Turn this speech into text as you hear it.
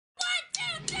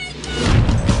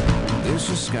This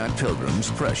is Scott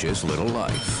Pilgrim's precious little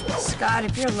life. Scott,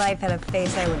 if your life had a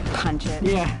face, I would punch it.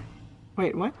 Yeah.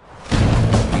 Wait, what?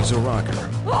 He's a rocker.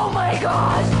 Oh my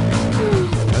God!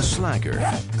 A slacker.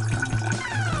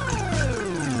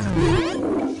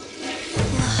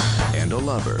 And a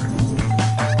lover.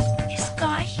 Is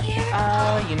Scott here?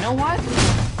 You know what?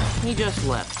 He just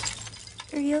left.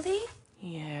 Really?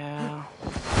 Yeah.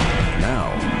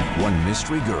 Now, one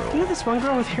mystery girl You know this one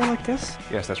girl with hair like this?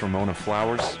 Yes, that's Ramona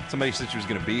Flowers. Somebody said she was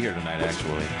gonna be here tonight,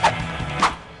 actually.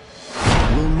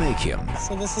 will make him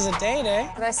So this is a date,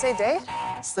 eh? Did I say date?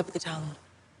 Slip of the tongue.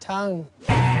 Tongue.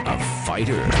 a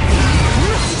fighter.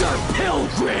 Mr.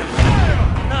 Pilgrim!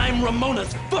 I'm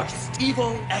Ramona's first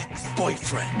evil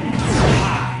ex-boyfriend.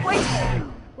 Wait!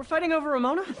 We're fighting over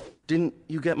Ramona? Didn't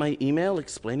you get my email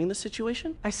explaining the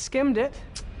situation? I skimmed it.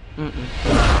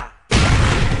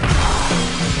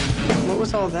 What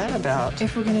was all that about?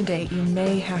 If we're gonna date, you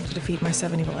may have to defeat my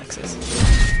 7 evil exes.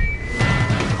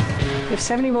 You have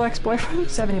 7 evil ex-boyfriends?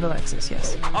 7 evil exes,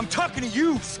 yes. I'm talking to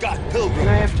you, Scott Pilgrim. And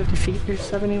I have to defeat your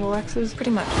 7 evil exes?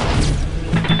 Pretty much.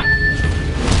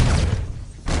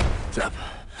 What's up?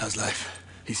 How's life?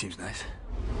 He seems nice.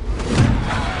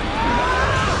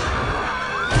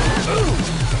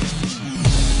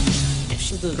 If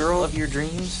she's the girl of your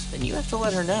dreams, then you have to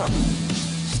let her know.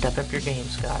 Step up your game,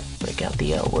 Scott. Break out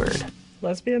the L word.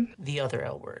 Lesbian? The other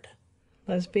L word.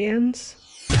 Lesbians?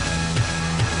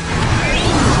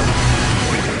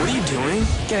 What are you doing?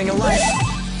 Getting a life.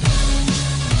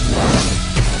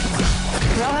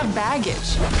 We all have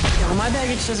baggage. Yeah, well, my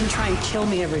baggage doesn't try and kill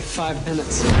me every 5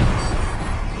 minutes.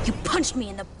 You punched me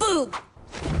in the boob.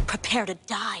 Prepare to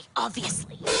die,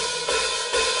 obviously.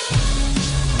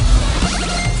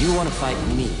 You want to fight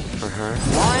me for her?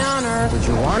 Why on earth Would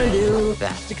you want to do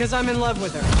that? Because I'm in love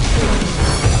with her.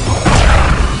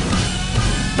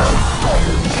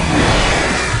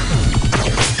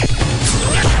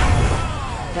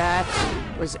 That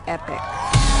was epic.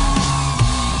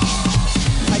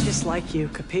 I dislike you,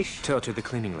 capiche? Tell it to the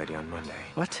cleaning lady on Monday.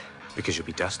 What? Because you'll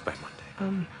be dust by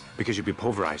Monday. Because you'll be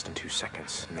pulverized in 2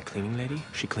 seconds. And the cleaning lady,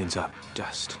 she cleans up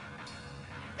dust.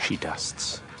 She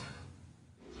dusts.